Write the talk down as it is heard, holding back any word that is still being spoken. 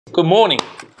Good morning.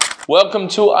 Welcome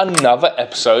to another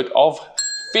episode of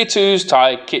Pi Tou's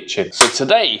Thai Kitchen. So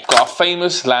today, we've got our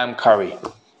famous lamb curry.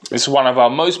 This is one of our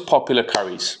most popular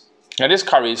curries. Now this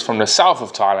curry is from the south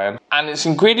of Thailand and its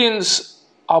ingredients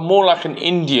are more like an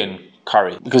Indian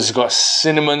curry because it's got a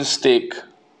cinnamon stick,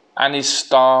 anise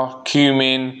star,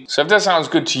 cumin. So if that sounds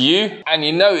good to you, and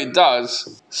you know it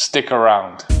does, stick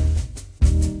around.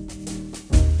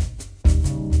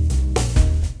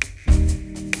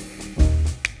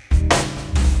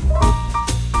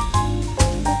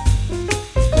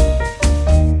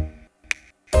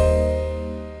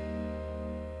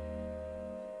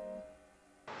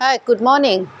 Hi, good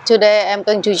morning. Today I'm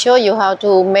going to show you how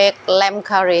to make lamb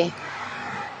curry.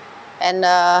 And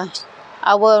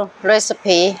our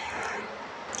recipe.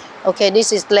 Okay,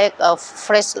 this is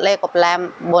fresh leg of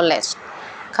lamb boneless,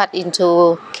 cut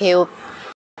into cube.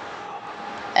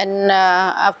 And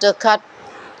after cut,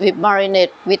 we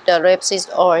marinate with the rapeseed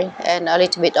oil and a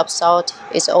little bit of salt.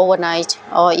 It's overnight,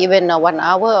 or even 1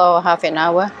 hour or half an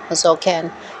hour. So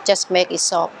can just make it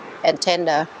soft and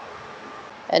tender.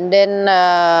 And then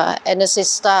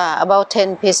ancestry about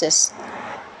 10 pieces.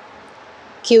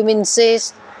 Cumin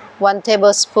seeds 1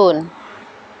 tablespoon.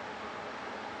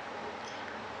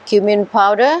 Cumin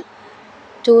powder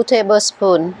 2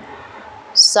 tablespoons.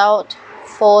 Salt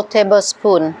 4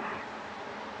 tablespoons.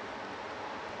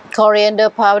 Coriander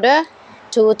powder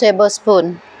 2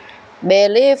 tablespoons. Bay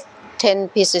leaf 10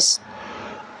 pieces.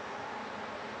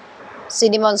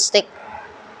 Cinnamon stick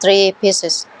 3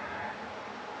 pieces.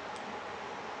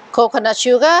 Coconut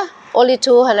sugar only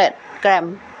 200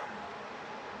 grams.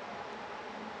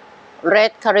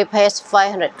 Red curry paste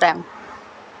 500 grams.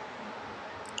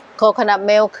 Coconut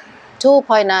milk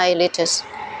 2.9 liters.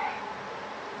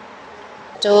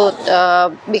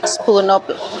 2 big spoon of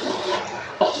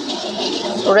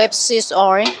rapeseed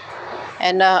oil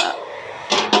and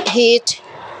heat,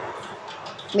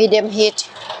 medium heat.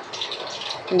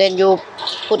 And then you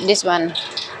put this one,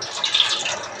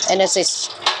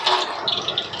 ancestry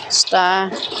star,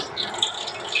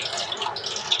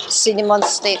 cinnamon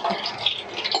stick,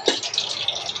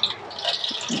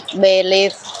 bay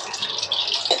leaf,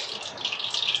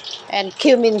 and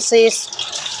cumin seeds.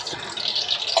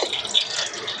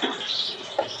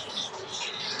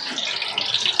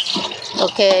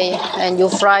 Okay, and you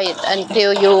fry it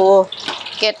until you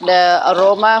get the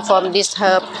aroma from this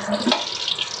herb.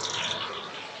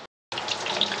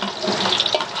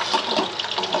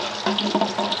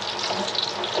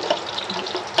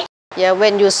 Yeah,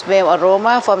 when you smell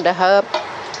aroma from the herb,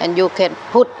 and you can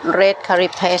put red curry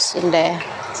paste in there,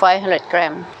 500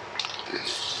 grams.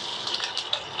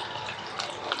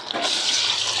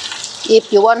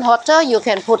 If you want hotter, you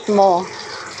can put more.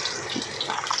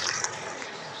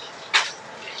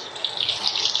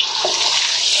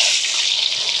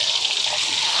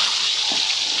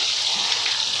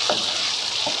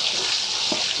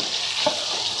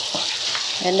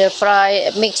 And the fry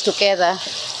mix together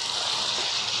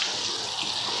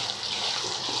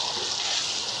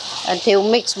until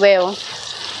mix well.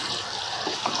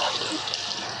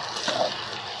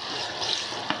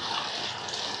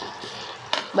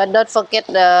 But don't forget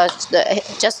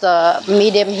just the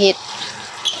medium heat.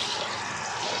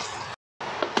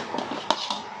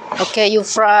 Okay, you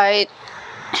fry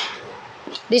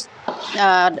this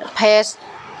paste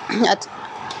at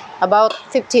about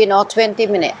 15 or 20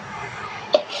 minutes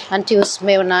until it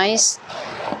smells nice.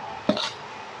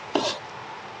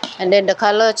 And then the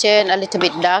color change a little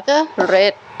bit darker,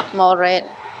 red, more red.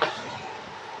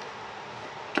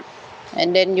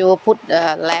 And then you put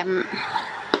the lamb.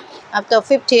 After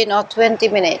 15 or 20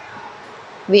 minutes,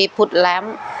 we put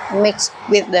lamb mixed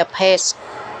with the paste.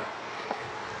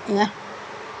 Yeah.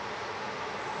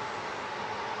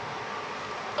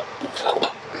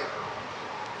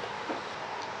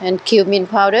 And cumin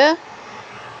powder,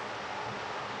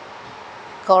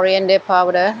 coriander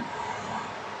powder,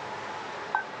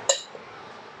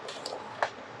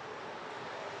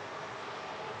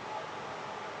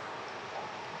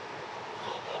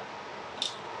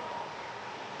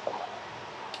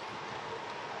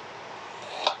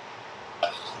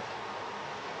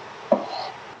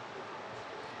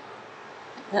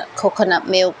 coconut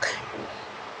milk.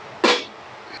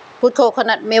 Put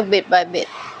coconut milk bit by bit.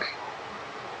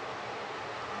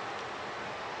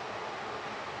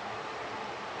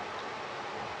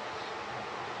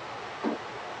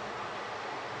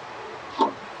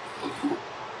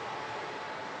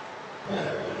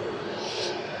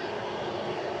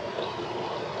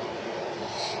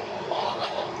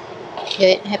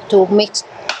 You have to mix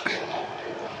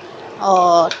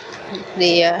all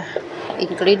the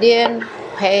ingredient,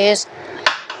 paste,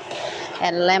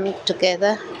 and lamb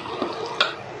together.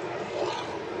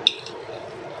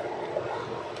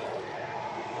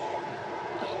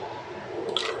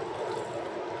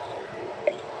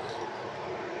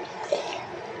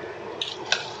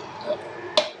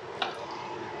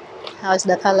 How's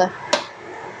the color?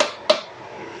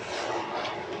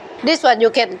 This one you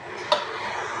can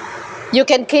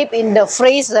keep in the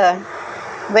freezer.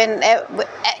 When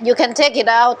you can take it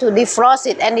out to defrost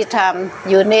it anytime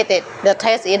you need it. The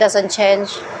taste it doesn't change.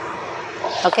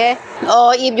 Okay.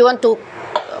 Or if you want to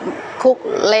cook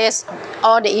less,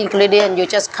 all the ingredients you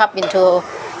just cut into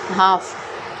half.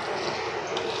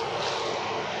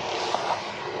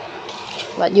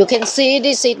 But you can see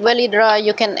this is very dry.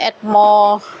 You can add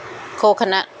more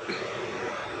coconut.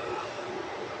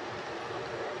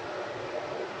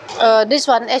 This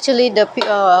one actually the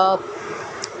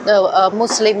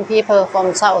Muslim people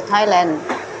from South Thailand,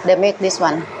 they make this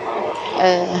one.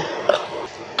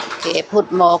 Okay,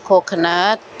 put more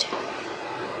coconut.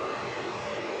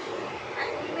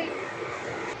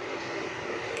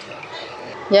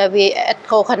 Yeah, we add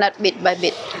coconut bit by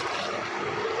bit.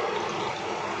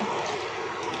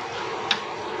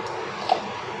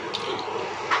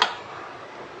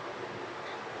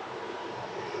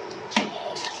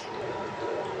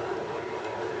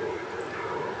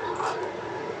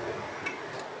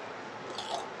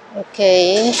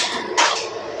 Okay.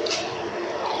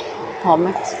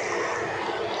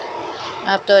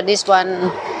 After this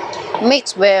one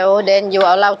mix well, then you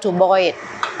are allowed to boil it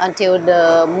until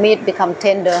the meat become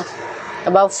tender,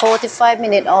 about 45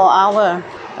 minutes or hour.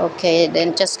 Okay,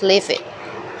 then just leave it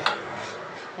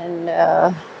and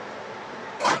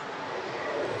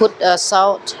put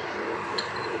salt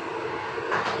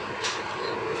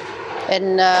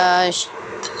and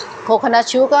coconut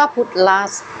sugar, put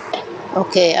last.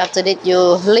 Okay, after that you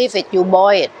leave it, you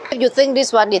boil it. If you think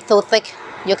this one is too thick,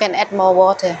 you can add more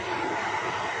water.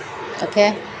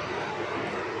 Okay.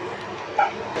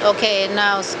 Okay,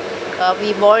 now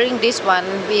we boiling this one.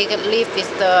 We can leave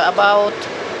it about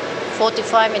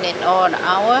 45 minutes or an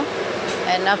hour.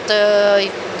 And after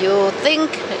you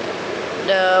think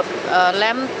the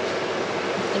lamb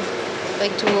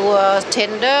going to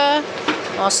tender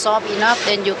or soft enough,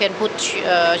 then you can put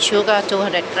sugar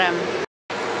 200 grams.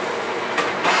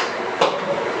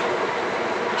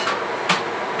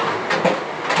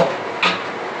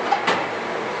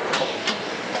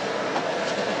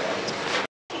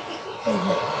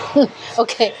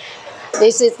 Okay,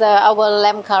 this is our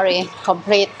lamb curry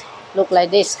complete. Look like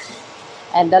this,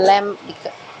 and the lamb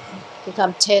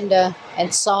become tender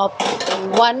and soft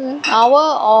in 1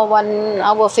 hour or 1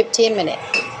 hour 15 minutes.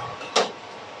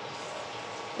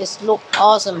 This look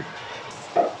awesome.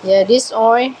 Yeah, this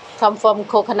oil come from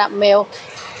coconut milk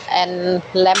and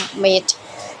lamb meat.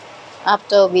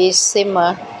 After we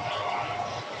simmer,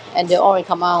 and the oil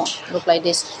come out, look like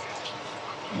this.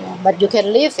 Yeah, but you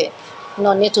can leave it.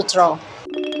 No need to throw.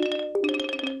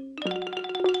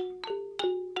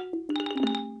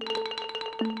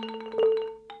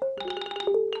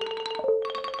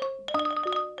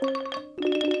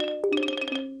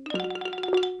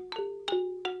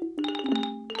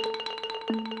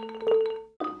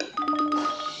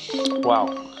 Wow,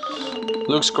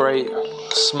 looks great,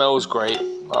 smells great.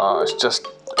 It's just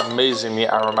amazingly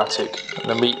aromatic.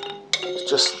 The meat is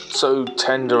just so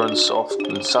tender and soft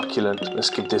and succulent. Let's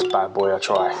give this bad boy a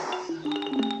try.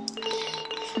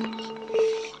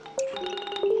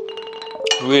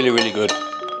 Really, really good.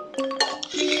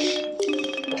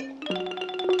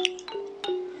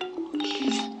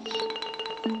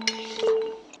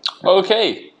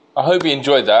 Okay, I hope you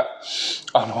enjoyed that.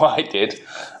 I know I did.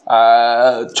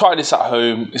 Try this at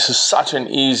home. This is such an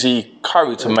easy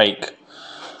curry to make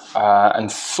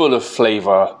and full of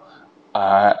flavour.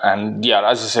 And yeah,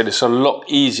 as I said, it's a lot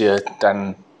easier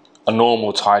than a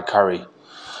normal Thai curry,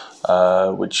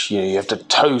 which you have to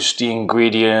toast the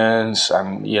ingredients,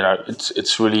 and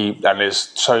it's really, and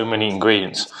there's so many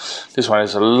ingredients. This one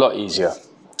is a lot easier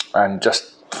and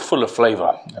just full of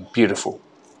flavour and beautiful.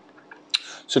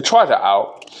 So try that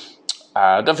out.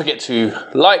 Don't forget to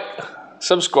like,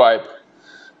 subscribe,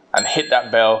 and hit that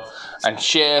bell, and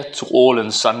share to all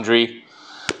and sundry.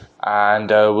 And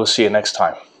we'll see you next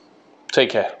time.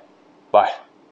 Take care. Bye.